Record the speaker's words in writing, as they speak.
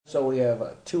So we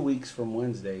have 2 weeks from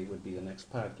Wednesday would be the next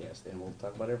podcast, and we'll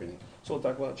talk about everything. So we'll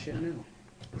talk about shit now.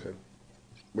 Okay.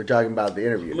 We're talking about the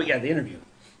interview. We got the interview,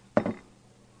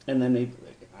 and then I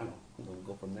don't know. We'll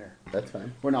go from there. That's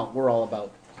fine. We're all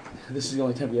about. This is the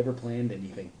only time we ever planned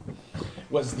anything.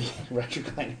 Was the Roger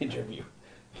Klein interview?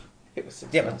 It was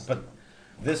 6 months. but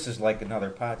this is like another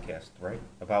podcast, right?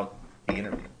 About the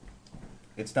interview.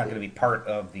 It's not going to be part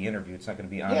of the interview. It's not going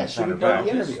to be on Yeah, the it should front be or part of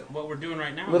back. the interview. What we're doing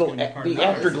right now Little is going to be part the of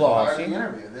that. afterglow. Part of the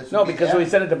interview. This No, would be because when we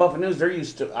after. send it to Buffalo News, they're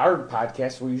used to our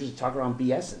podcast. We usually talk around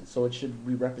BSing, so it should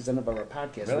be representative of our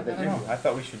podcast. Really? with the I don't know. interview. I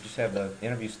thought we should just have the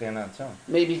interview stand on its own.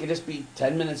 Maybe it could just be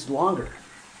 10 minutes longer,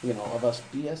 of us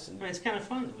BSing. I mean, it's kind of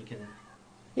fun that we can.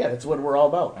 Yeah, that's what we're all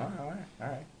about. Oh, all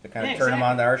right. To kind of Yeah, turn them exactly.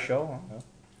 on to our show. Well,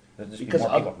 there'll just Because be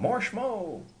more of- people. More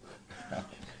schmo.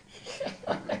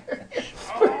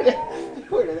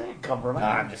 Where did that come from? No,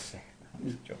 I'm just saying.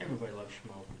 Joking. Everybody loves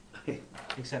schmo,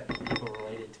 except people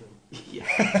related to him.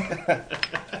 Yeah.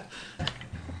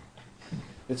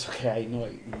 It's okay. I know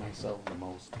myself the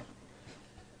most.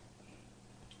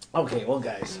 Okay, well,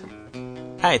 guys.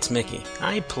 Hi, it's Mickey.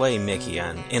 I play Mickey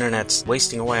on Internet's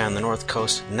Wasting Away on the North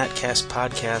Coast Netcast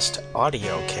Podcast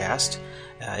audio cast.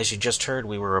 As you just heard,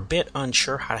 we were a bit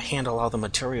unsure how to handle all the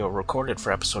material recorded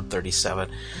for episode 37.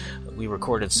 We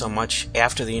recorded so much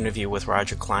after the interview with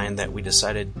Roger Klein that we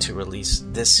decided to release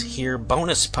this here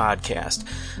bonus podcast,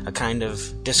 a kind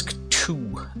of disc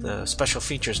 2, the special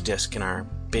features disc in our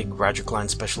big Roger Klein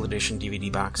special edition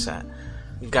DVD box set.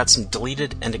 We've got some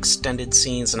deleted and extended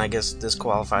scenes, and I guess this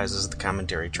qualifies as the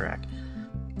commentary track.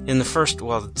 In the first,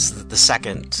 well, it's the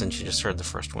second, since you just heard the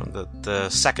first one, the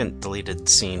second deleted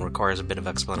scene requires a bit of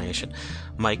explanation.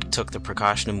 Mike took the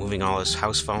precaution of moving all his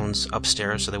house phones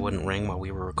upstairs so they wouldn't ring while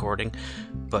we were recording,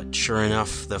 but sure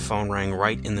enough, the phone rang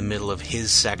right in the middle of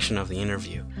his section of the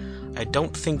interview. I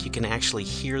don't think you can actually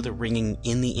hear the ringing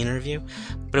in the interview,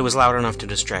 but it was loud enough to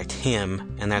distract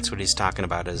him, and that's what he's talking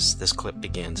about as this clip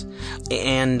begins.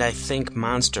 And I think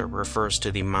Monster refers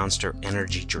to the Monster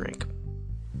energy drink.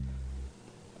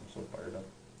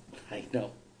 I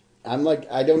know. I'm like,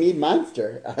 I don't need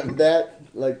Monster. I'm that,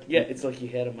 like... Yeah, it's like you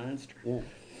had a monster. Yeah.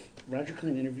 Roger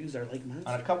Klein interviews are like monsters.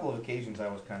 On a couple of occasions, I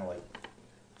was kind of like,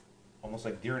 almost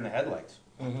like deer in the headlights.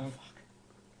 Mm-hmm.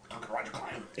 We're talking Roger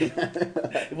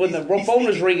Klein. When the phone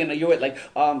was ringing, you were like,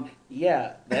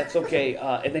 yeah, that's okay.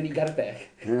 And then you got it back.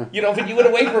 Yeah. But you went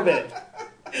away for a minute.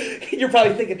 You're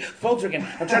probably thinking, phone's ringing.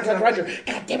 I'm trying to talk to Roger.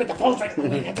 God damn it, the phone's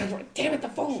ringing. Damn it, the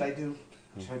phone. What should I do?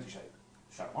 Should I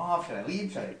shut them off? Should I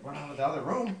leave? Should I run out of the other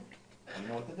room? I don't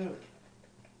know what to do.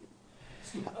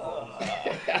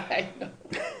 I know.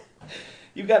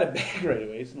 You got it back right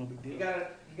away. It's no big deal. You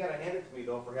gotta hand it to me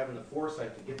though for having the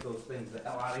foresight to get those things the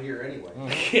hell out of here anyway.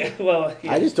 Yeah, well.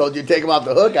 Yeah. I just told you to take them off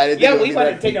the hook. I didn't Yeah, think it we would be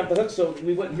wanted that to take deep. off the hook so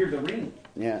we wouldn't hear the ring.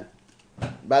 Yeah.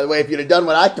 By the way, if you'd have done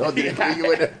what I told you to do, you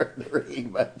would have heard the ring,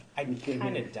 but... I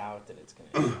kind of doubt that it's going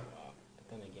to show up, but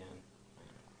then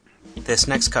again... This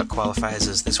next cut qualifies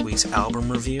as this week's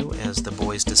album review, as the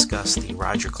boys discuss the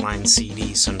Roger Klein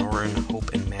CD, Sonoran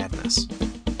Hope and Madness.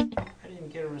 I didn't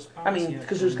get a response. I mean, yet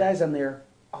because from- there's guys on there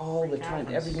all the time,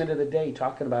 every minute of the day,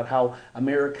 talking about how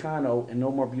Americano and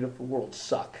No More Beautiful World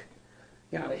suck.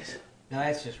 No,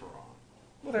 that's just wrong.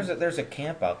 Well, there's a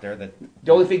camp out there that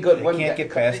The only thing good they one can't get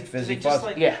past They Fizzy just Fuzz.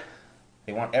 like- Yeah.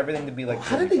 They want everything to be like.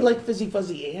 How Fizzy did they Fuzz. like Fizzy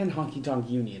Fuzzy and Honky Tonk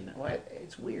Union?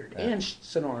 It's weird. Yeah. And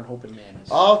Sonoran Hope and Madness.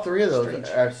 All three of those Strange.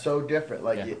 are so different.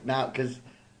 Like, Yeah. now, because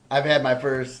I've had my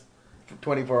first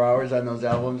 24 hours on those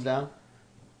albums now.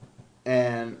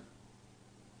 And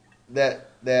that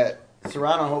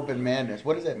Serrano Hope and Madness,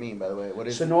 what does that mean, by the way? What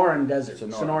is Sonoran Desert.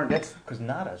 Sonoran. Sonoran. That's because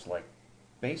Nada's like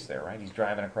based there, right? He's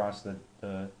driving across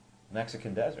the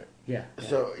Mexican desert. Yeah.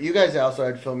 So you guys also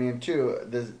had to fill me in, too.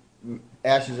 The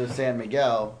Ashes of San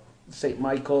Miguel. St.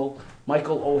 Michael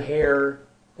O'Hare,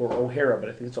 or O'Hara, but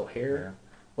I think it's O'Hare, Yeah.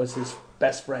 was his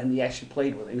best friend. He actually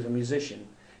played with him. He was a musician.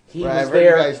 He Right, was I've heard you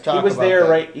there. guys talk He was about there, that.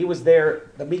 right? He was there.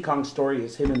 The Mekong story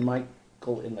is him and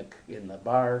Michael in the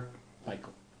bar,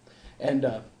 Michael,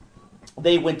 and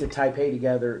they went to Taipei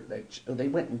together. They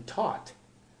went and taught.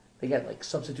 They got like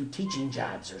substitute teaching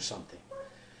jobs or something,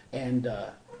 and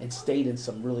stayed in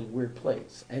some really weird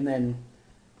place. And then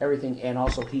everything, and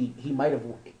also he might have.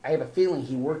 I have a feeling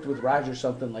he worked with Roger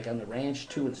something like on the ranch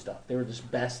too and stuff. They were just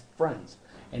best friends,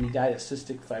 and he died of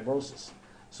cystic fibrosis.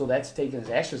 So that's taken his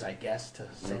ashes, I guess, to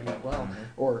say that well,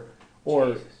 or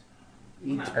Jesus.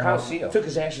 he Hermosillo. took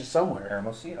his ashes somewhere,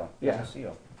 Hermosillo. Yeah.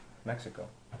 Hermosillo, Mexico.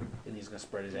 and he's gonna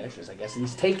spread his ashes, I guess. And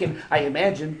he's taken, I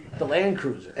imagine, the Land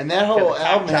Cruiser. And that Got whole the top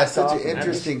album has chopped such off an and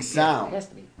interesting everything. Yeah, sound. it has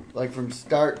to be. Like, from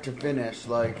start to finish.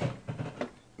 Like,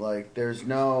 Like, there's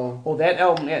no... Oh, that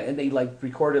album, yeah, and they like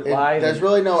record it live. There's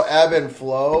really no ebb and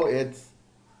flow. It's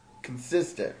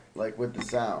consistent, like, with the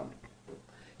sound.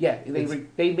 Yeah,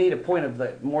 they made a point of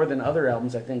that more than other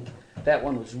albums. I think that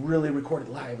one was really recorded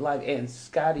live. And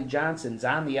Scotty Johnson's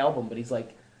on the album, but he's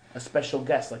like a special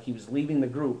guest. Like he was leaving the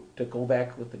group to go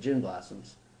back with the Gin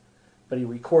Blossoms, but he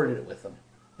recorded it with them.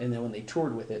 And then when they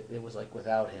toured with it, it was like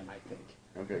without him, I think.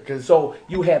 Okay, So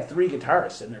you have three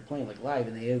guitarists and they're playing like live,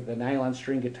 and they have the nylon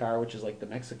string guitar, which is like the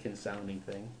Mexican sounding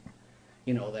thing.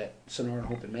 You know, that Sonoran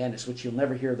Hope and Madness, which you'll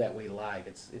never hear that way live.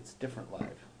 It's different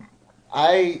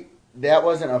live. That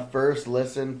wasn't a first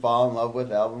listen, fall in love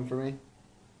with album for me.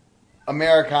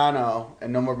 Americano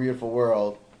and No More Beautiful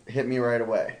World hit me right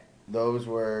away. Those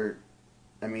were,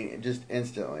 I mean, just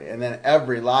instantly. And then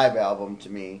every live album to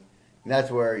me, that's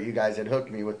where you guys had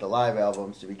hooked me with the live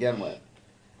albums to begin with.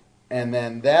 And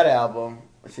then that album,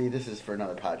 see, this is for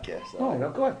another podcast. Oh, no,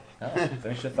 go ahead. No,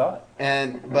 finish your thought.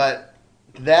 But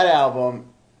that album,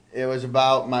 it was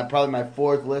about probably my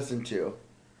fourth listen to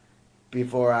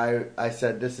before I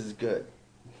said, this is good.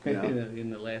 You know? In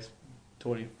the last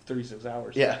 36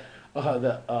 hours. Yeah.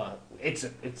 It's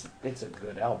a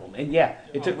good album, and yeah,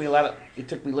 it took me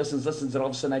listens, and all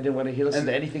of a sudden I didn't want to listen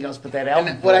to anything else but that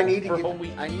album. And what I need to for get, home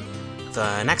week.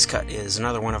 The next cut is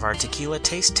another one of our tequila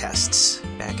taste tests.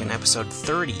 Back in episode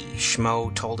 30,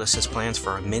 Schmo told us his plans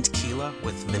for a mint tequila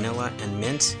with vanilla and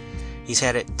mint. He's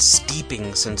had it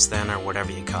steeping since then, or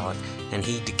whatever you call it, and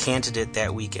he decanted it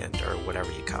that weekend, or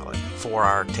whatever you call it, for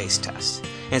our taste test.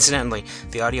 Incidentally,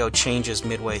 the audio changes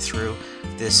midway through.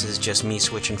 This is just me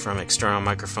switching from external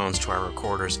microphones to our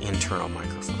recorder's internal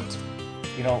microphones.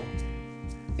 You know,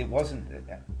 it wasn't,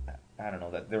 I don't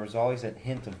know, that there was always that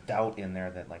hint of doubt in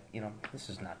there that, like, you know, this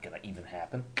is not going to even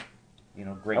happen. You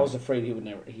know, Greg. I was afraid he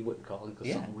wouldn't call it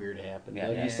because something weird happened. Yeah,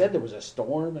 Like, yeah. He said there was a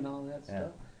storm and all that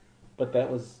stuff, but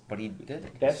But he did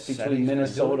it. that's He said between he's gonna do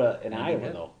Minnesota it, and he Iowa,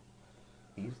 did. though.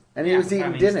 And he Yeah, was I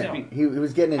eating mean, dinner. still. He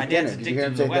was getting his My dinner. dad's Did you hear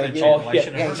him addicted say to the thank you? weather Oh, I yeah.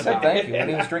 should He have heard said about thank it. you, and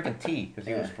he was drinking tea because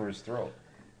he was for his throat.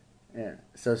 Yeah.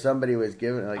 So somebody was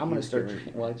giving. Like, I'm he going to was start giving-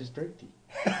 drinking. Well, I just drink tea.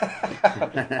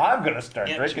 I'm going to start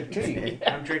Yeah. drinking tea.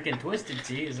 I'm drinking twisted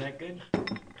tea. Is that good?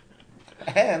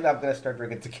 And I'm going to start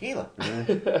drinking tequila.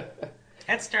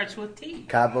 That starts with T.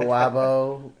 Cabo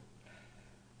Wabo.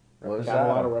 What was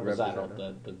Colorado that?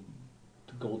 Reposado, the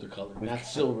golden color, not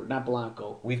silver, not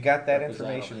Blanco. We've got that Reposado.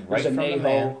 information There's right from the Añejo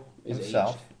man is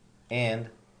himself, aged. and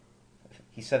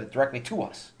he said it directly to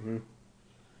us.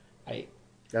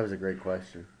 That was a great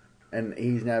question. And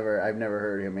I've never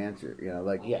heard him answer. You know,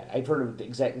 like, Yeah, I've heard of the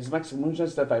exact. His Mexican moonshine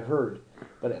stuff I've heard,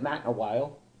 but not in a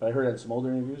while. But I heard on some older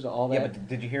interviews, all that. Yeah, but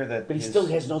did you hear that? But he still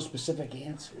has no specific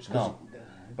answers. 'cause, No.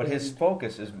 But his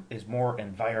focus is more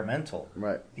environmental.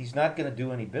 right. He's not going to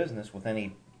do any business with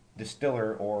any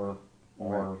distiller or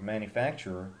Right.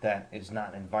 manufacturer that is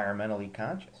not environmentally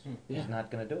conscious. Yeah. He's not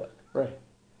going to do it. Right.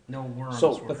 No worms.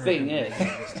 So, were the hurt thing in is-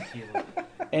 this tequila.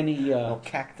 Any No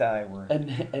cacti were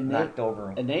knocked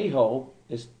over. Añejo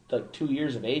is like 2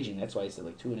 years of aging. That's why I said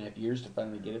like 2.5 years to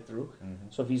finally get it through. Mm-hmm.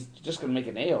 So if he's just going to make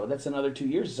an Añejo, that's another 2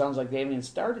 years. It sounds like they haven't even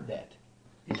started that. Did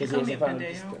you Because call he me a hasn't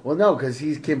finally pendejo? just- Well, no, because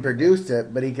he can produce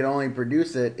it, but he can only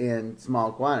produce it in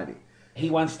small quantity. He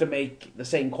wants to make the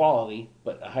same quality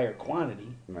but a higher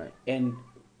quantity. Right. And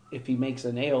if he makes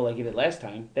an ale like he did last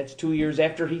time, that's 2 years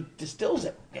after he distills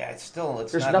it. Yeah, it's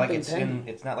There's not like nothing it's pending.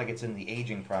 it's not like it's in the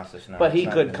aging process now. But he It's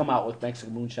not could in- come out with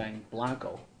Mexican Moonshine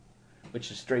Blanco, which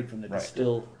is straight from the Right.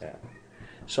 distilled. Yeah.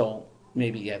 So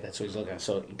maybe that's what he's looking at.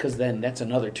 So because then that's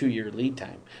another 2 year lead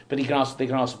time. But they can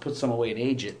also put some away and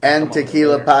age it. And Come up with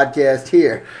tequila a better- podcast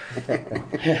here.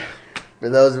 For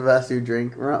those of us who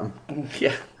drink rum.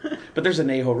 Yeah, but there's a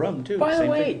Añejo rum too. By the same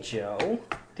way, thing. Joe,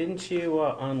 didn't you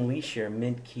unleash your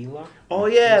mint tequila? Oh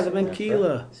yeah, the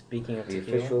Tequila. Speaking of The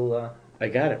tequila, official I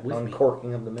got it with me.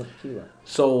 uncorking of the mint tequila.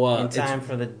 So in it's- time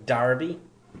for the Derby,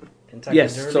 Kentucky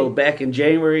yes. Derby. So back in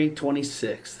January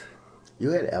 26th.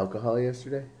 You had alcohol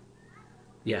yesterday?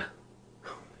 Yeah.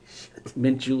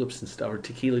 Mint juleps and stuff, or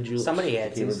tequila juleps. somebody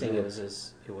had Tequila to think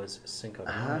juleps. it was Cinco de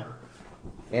Uh-huh. Mayo.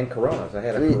 And Coronas. I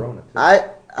had I a mean, Corona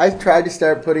too. I tried to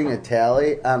start putting a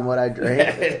tally on what I drank.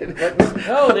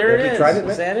 Oh, there Have it you is. tried it,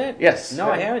 Is Mick? that it? Yes. No,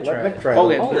 I haven't Let tried Mick it. try Oh,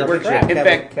 it. yeah, Holy we're- crap. in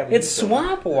fact, It's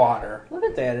swamp water. Look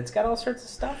at that. It's got all sorts of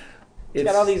stuff. It's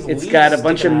got all these It's leaves got a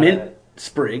bunch of sticking out mint it.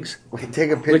 sprigs, Wait,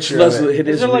 take a picture which of Leslie it. it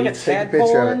Is is. there like a weird. Take a tadpole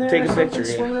picture of in it. there Take or a something picture,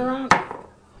 yeah. swimming around?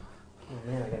 Oh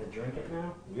man, I gotta drink it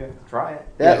now. You have to try it.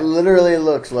 That Yeah. literally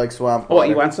looks like swamp Oh, water.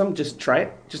 you want some? Just try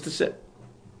it. Just a sip.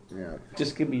 Yeah.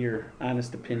 Just give me your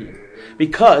honest opinion,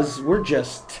 because we're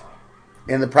just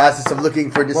In the process of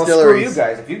looking for Well, screw distilleries. you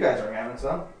guys. If you guys are having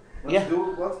some, Yeah.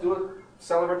 let's do a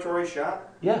celebratory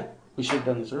shot. Yeah, we should have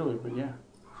done this earlier, but yeah.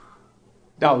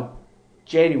 Now,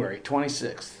 January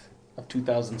 26th of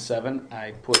 2007,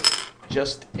 I put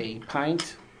just a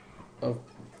pint of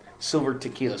silver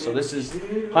tequila. So this is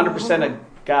 100%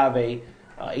 agave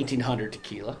 1800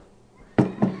 tequila.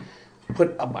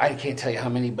 Put I can't tell you how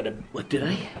many, but what did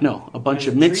I? No, a bunch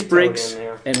of mint sprigs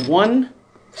and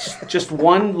just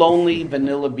one lonely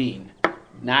vanilla bean,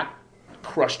 not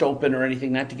crushed open or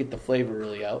anything, not to get the flavor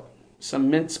really out. Some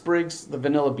mint sprigs, the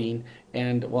vanilla bean,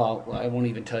 and well, I won't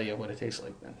even tell you what it tastes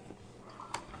like then.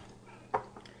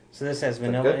 So this has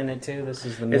vanilla in it too. This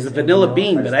is the It's a vanilla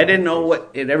bean, but I didn't know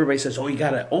what. And everybody says, "Oh, you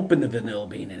got to open the vanilla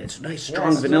bean, and it's nice,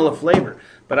 strong vanilla flavor."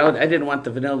 But I didn't want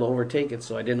the vanilla to overtake it,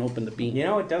 so I didn't open the bean. You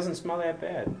know, it doesn't smell that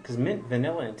bad because mint,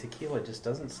 vanilla, and tequila just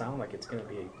doesn't sound like it's going to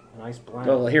be a nice blend.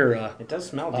 Well, here, it does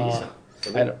smell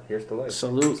decent. Here's the life.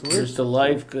 Salute. Here's to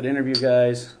life. Good interview,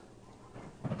 guys.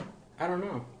 I don't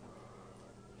know.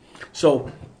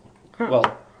 So,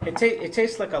 well, it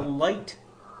tastes like a light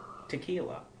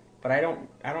tequila, but I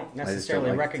don't necessarily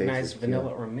like the recognize taste of tequila.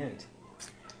 vanilla or mint.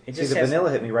 It See, just the has,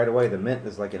 vanilla hit me right away. The mint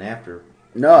is like an after.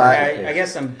 No, I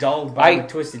guess I'm dulled by the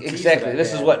twisted teas. exactly. that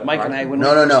This is had. what Mike and I when no,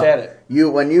 we no, first no. had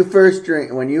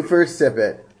it. When you first sip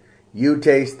it, you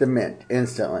taste the mint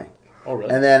instantly, Oh,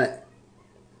 really? and then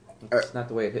It's not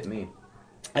the way it hit me.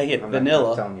 I get I'm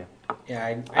vanilla. telling you.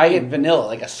 Yeah, I get vanilla,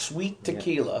 like a sweet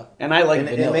tequila, and I like And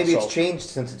vanilla. maybe so. it's changed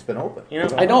since it's been open. You know,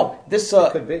 I know this.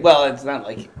 could be. Well, it's not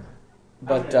like,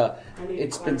 but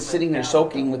it's been sitting there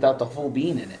soaking without the full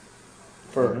bean in it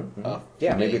for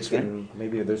Yeah, few maybe days, it's right? getting.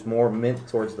 Maybe there's more mint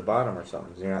towards the bottom or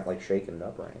something. So you're not like shaking it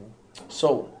up or anything.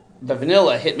 So the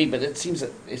vanilla hit me, but it seems a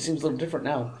little different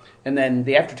now. And then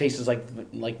the aftertaste is like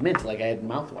mint, like I had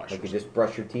mouthwash. Like you just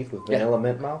brush your teeth with vanilla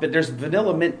mint mouth. But there's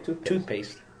vanilla mint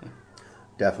toothpaste.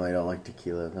 definitely don't like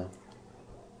tequila though.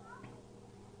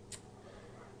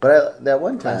 But that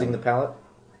one time, Cleansing the palate.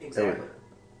 Exactly.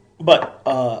 But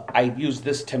I used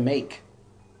this to make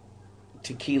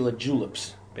tequila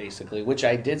juleps, basically, which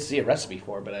I did see a recipe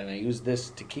for, but I used this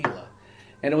tequila,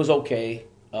 and it was okay.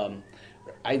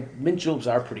 Mint juleps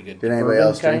are pretty good. did anybody Bourbon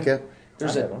else drink kind.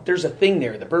 it? There's a thing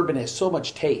there. The bourbon has so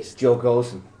much taste. Joe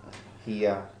goes and he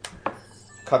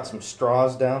cut some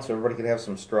straws down so everybody could have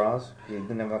some straws. He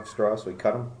didn't have enough straws, so he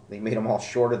cut them. He made them all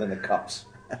shorter than the cups.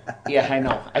 Yeah, I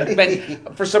know.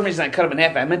 For some reason, I cut them in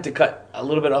half. I meant to cut a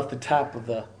little bit off the top of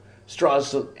the straws,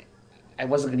 so I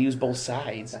wasn't going to use both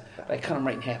sides. But I cut them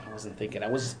right in half. I wasn't thinking. I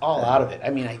was all out of it. I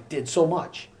mean, I did so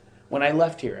much when I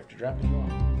left here after dropping you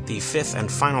off. The fifth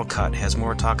and final cut has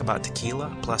more talk about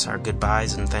tequila, plus our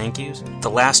goodbyes and thank yous, the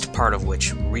last part of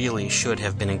which really should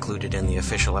have been included in the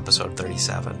official episode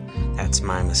 37. That's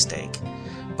my mistake.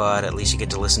 But at least you get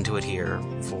to listen to it here,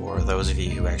 for those of you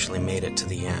who actually made it to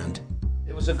the end.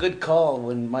 It was a good call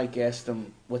when Mike asked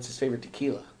him what's his favorite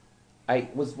tequila. I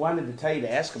wanted to tell you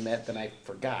to ask him that, then I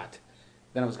forgot.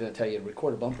 Then I was going to tell you to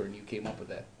record a bumper, and you came up with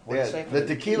that. Yeah, the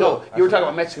tequila. No, you were talking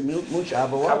about Mexican moonshine.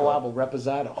 Cabo Wabo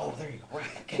Reposado. Oh, there you go.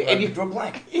 Right. And you drew a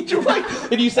blank. You drew right.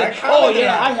 And you said, I "Oh commented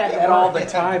yeah, on I had it. that all the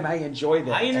time. I enjoyed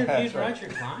that." I interviewed Roger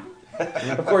Klein.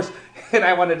 Of course, and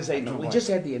I wanted to say, no, we just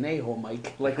had the Anejo,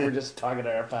 Mike, like we were just talking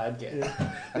to our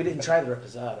podcast. We didn't try the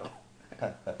Reposado.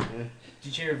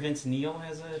 Did you hear Vince Neil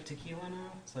has a tequila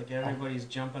now? It's like everybody's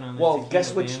jumping on the Well, tequila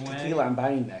guess which bandwagon. tequila I'm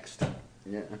buying next?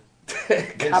 Yeah.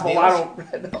 Cabo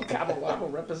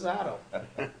Wabo Reposado.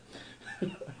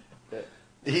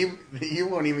 You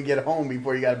won't even get home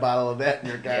before you got a bottle of that in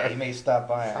your car. Yeah, he may stop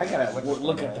by. I gotta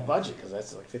look at the budget because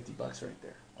that's like $50 right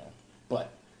there.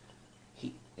 But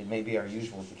It may be our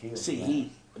usual tequila. see,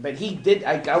 he did.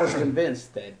 I was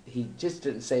convinced that he just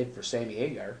didn't say it for Sammy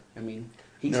Hagar. I mean,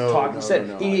 he said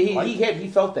no. he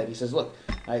felt that. He says, "Look,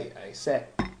 I sat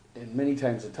and many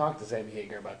times and talked to Sammy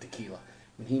Hagar about tequila,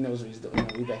 and he knows what he's doing.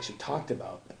 We've actually talked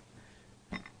about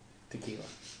tequila.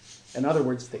 In other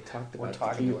words, they talked We're about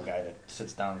talking to a tequila. guy that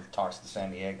sits down and talks to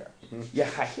Sammy Hagar. Yeah.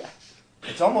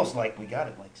 It's almost like we got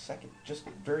it like second, just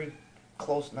very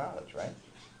close knowledge, right?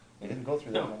 We didn't go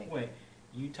through that No, many. wait.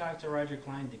 You talked to Roger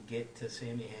Klein to get to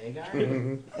Sammy Hagar?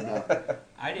 No.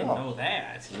 I didn't know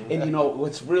that. And you know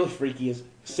what's real freaky is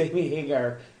Sammy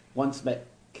Hagar once met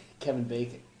Kevin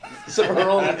Bacon. So we're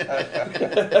only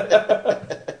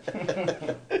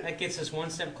That gets us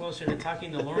one step closer to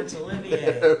talking to Laurence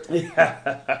Olivier.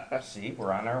 See,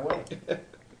 we're on our way.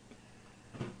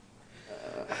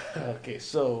 okay.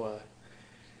 So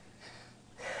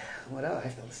what else? I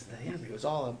have to listen to the interview. It's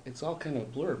all kind of a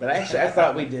blur. But actually, I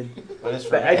thought we did. But it's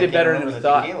for me, I did can't better than remember I the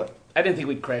thought. tequila. I didn't think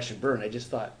we'd crash and burn. I just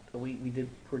thought we did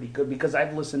pretty good because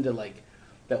I've listened to like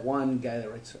that one guy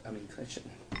that writes. I mean, I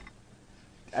shouldn't.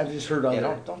 I've just heard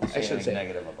other. Don't I say should anything say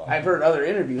negative about I've it. heard other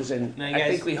interviews, and No, you I guys-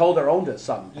 think we hold our own to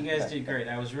some. You guys did great.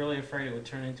 I was really afraid it would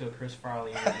turn into a Chris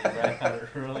Farley interview, but I thought it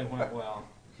really went well.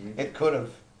 It could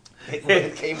have.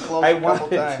 It came close I a couple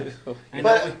wanted times.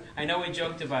 to. I know we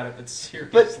joked about it, but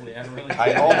seriously, I really.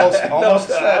 I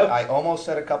almost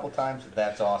said a couple times,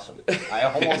 that's awesome. I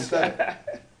almost said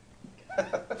it.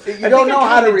 You don't know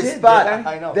how to kinda did, respond. didn't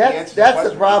I know. He That's answered the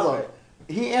question problem. right.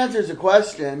 He answers a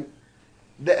question,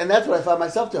 and that's what I found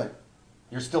myself doing.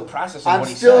 You're still processing I'm what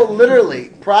he still said. literally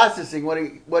processing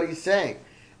what he's saying,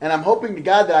 and I'm hoping to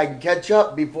God that I can catch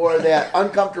up before that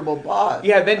uncomfortable pause.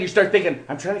 Yeah, then you start thinking,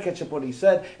 I'm trying to catch up what he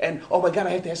said, and oh my god,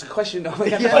 I have to ask a question. Oh my god,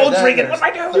 Yeah. the By phone's then, ringing. What do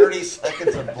I there's do? 30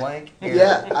 seconds of blank. Air.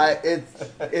 Yeah, it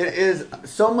is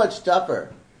so much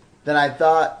tougher than I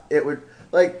thought it would.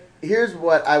 Like, here's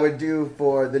what I would do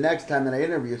for the next time that I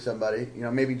interview somebody. You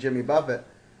know, maybe Jimmy Buffett.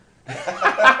 Boy,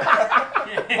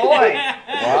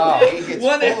 Wow. He gets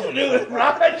what full is of new with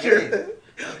Roger?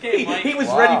 Okay, Mike. He was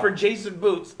Wow. ready for Jason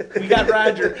Boots. We got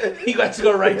Roger. He got to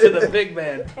go right to the big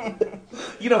man.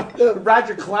 You know,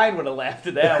 Roger Klein would have laughed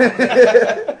at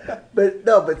that one.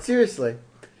 But seriously,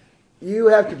 you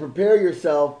have to prepare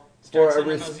yourself Start for a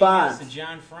sending those emails response. to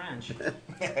John French.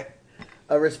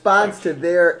 A response to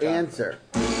their answer.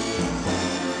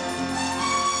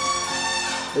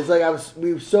 It's like I was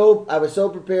so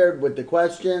prepared with the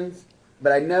questions,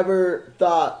 but I never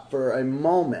thought for a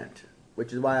moment,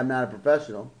 which is why I'm not a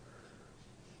professional,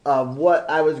 of what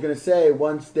I was going to say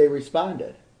once they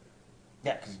responded.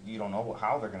 Yeah, because you don't know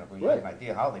how they're going to. You Right. have an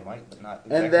idea how they might, but not.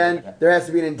 And exactly then what- there has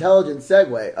to be an intelligent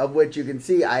segue, of which you can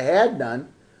see I had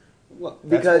none. Well, that's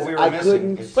because what we were I missing,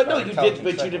 couldn't- is But no, our you did. intelligent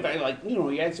But you segue. did like you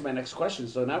answered my next question.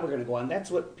 So now we're going to go on. That's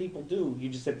what people do. You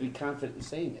just have to be confident in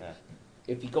saying it. Yeah.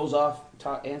 If he goes off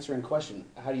answering a question,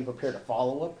 how do you prepare to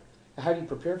follow up? How do you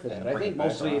prepare for that? And I bring think it back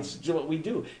mostly around. it's what we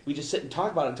do. We just sit and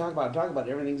talk about it.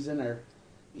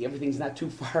 Everything's not too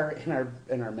far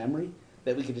in our memory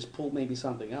that we could just pull maybe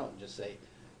something out and just say,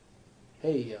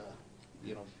 hey,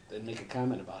 and make a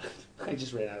comment about it. I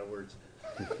just ran out of words.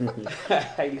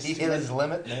 I used He too hit many- his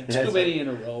limit. too many in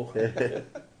a row.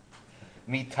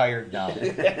 Me tired now.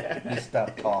 Me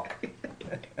stop talk.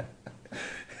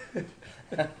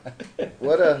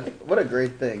 What a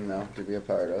great thing though to be a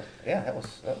part of. Yeah, that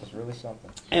was really something.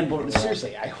 And but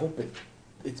seriously, I hope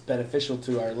it's beneficial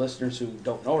to our listeners who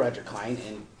don't know Roger Klein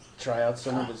and try out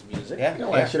some of his music. Yeah. You know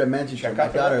what I should have mentioned to Check you? My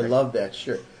out the daughter record. loved that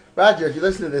shirt. Roger, if you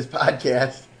listen to this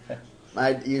podcast,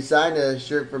 you signed a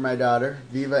shirt for my daughter,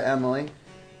 Viva Emily,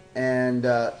 and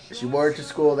she wore it to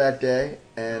school that day.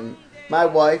 And my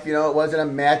wife, it wasn't a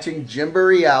matching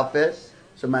Gymboree outfit,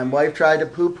 so my wife tried to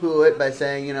poo-poo it by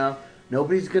saying,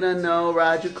 nobody's gonna know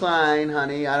Roger Klein,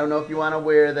 honey. I don't know if you want to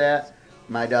wear that.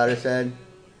 My daughter said,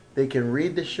 they can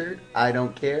read the shirt. I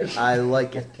don't care. I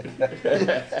like it.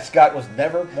 Scott was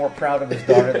never more proud of his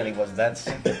daughter than he was that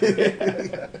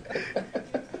second.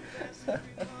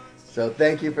 So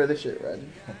thank you for the shirt, Roger.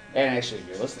 And actually, if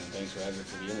you're listening, thanks Roger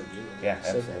for the interview. Yeah,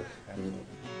 Said absolutely. that. Absolutely.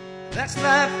 That's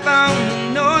life on